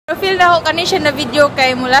Nag-fail na ako kanina siya na video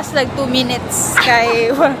kay mo last like 2 minutes kay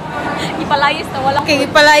ipalayas na wala. Okay,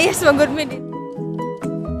 ipalayas mag good minute.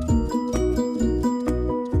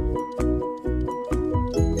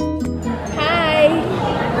 Hi.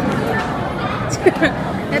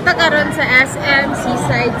 Ito karon sa SM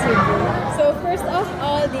Seaside Cebu. So first of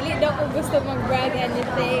all, dili daw ko gusto mag-brag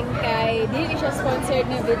anything kay dili siya sponsored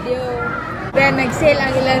na video. Then nag-sale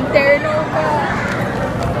ang ilang Terranova.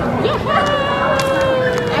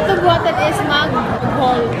 Ato buhatan is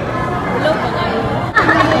mag-haul. Hello pa kayo.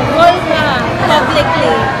 Haul ka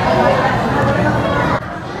publicly.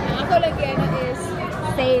 Ako lagi ano is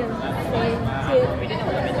sale.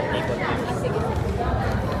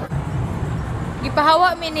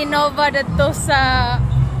 Gipahawa mi ni Nova dito sa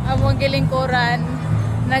among gilingkuran.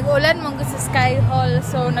 Nag-ulan man ko sa Sky Hall.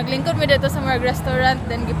 So naglingkod mi dito sa mga restaurant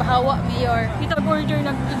then gipahawa mi your. Kita order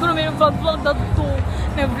nag siguro may vlog dito.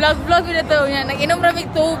 Nag-vlog mi dito nya. Nag-inom ra mi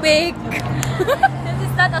tubig. This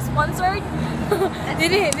is not a sponsored.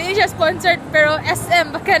 Dili siya sponsored pero SM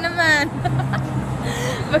baka naman.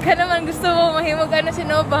 Baka naman gusto mo mahimog ano si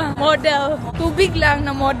Nova. Model. Tubig lang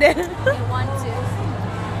na model. I want to.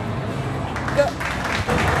 Go.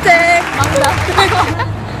 Tek! Mangga.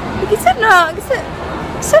 Gisa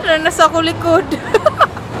na nasa ako likod.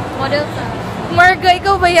 Model ka. Marga,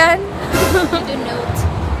 ikaw ba yan? You do note.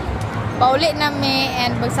 Pauli na mi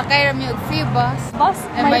and magsakay rami og free bus. Bus?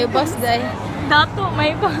 And may bus day. Dato,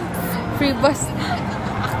 may bus. Free bus.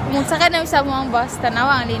 Magsakay na sa mga bus.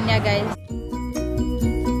 Tanawa ang linya guys.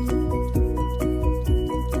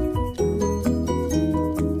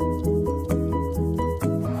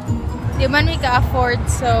 Di man mi ka-afford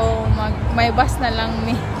so may bus na lang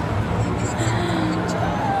mi.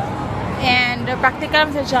 And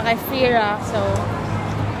practical sa siya kay Frira. So,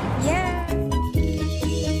 yeah.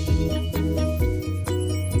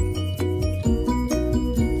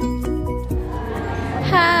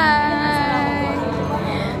 Hi!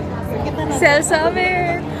 Sel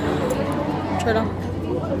Summer! Sure lang.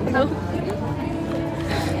 Hello?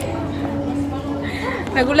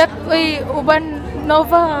 Nagulat, uy, uban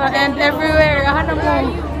Nova and everywhere. Ano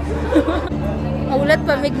mo? Nagulat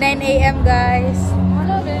pa, mig 9 AM guys.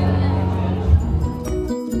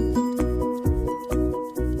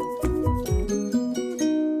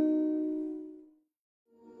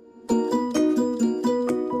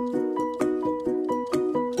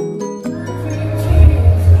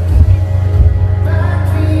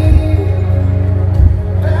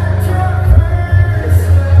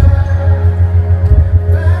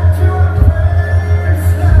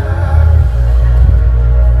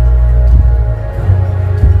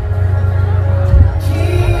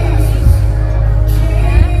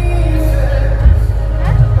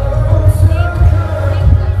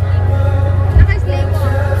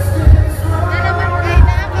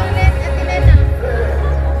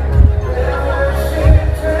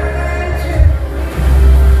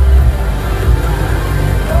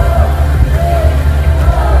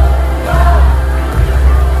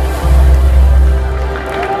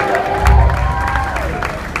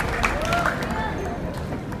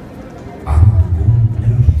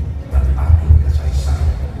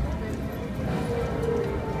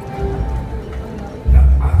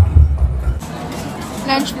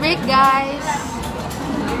 Lunch break, guys.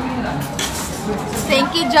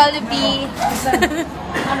 Thank you, Jollibee.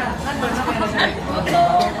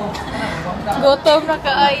 Gutom na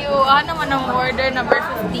kaayo. Ano man ang order number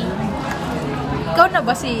 50? Ikaw na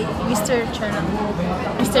ba si Mr. Cherna?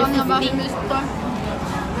 Mr. 50?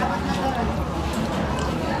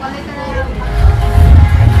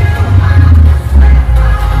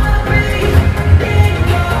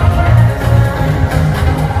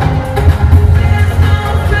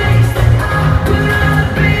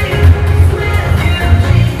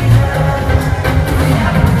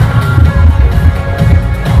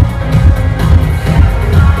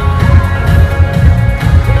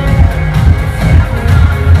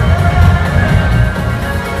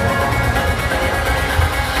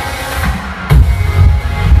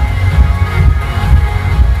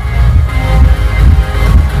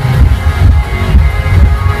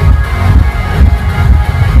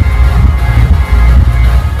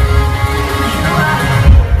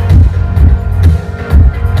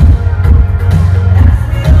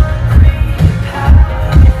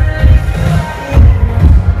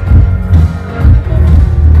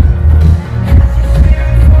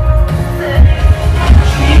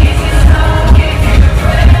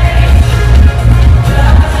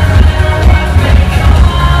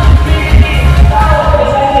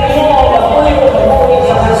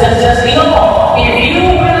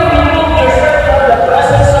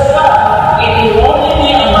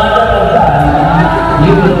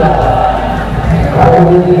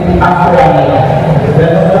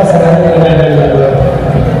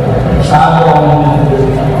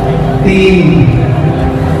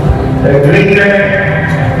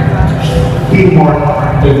 see more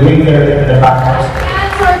the link there in the background.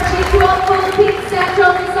 And for G12 Philippines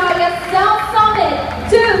Central Visayas South Summit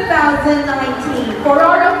 2019. For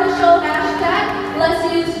our official hashtag, let's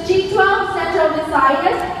use G12 Central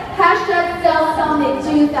Visayas hashtag South Summit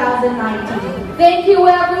 2019. Thank you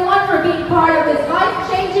everyone for being part of this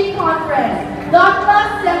life-changing conference. God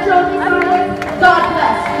bless Central Visayas. God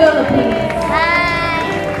bless Philippines. Hi!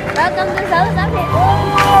 Welcome to South Summit!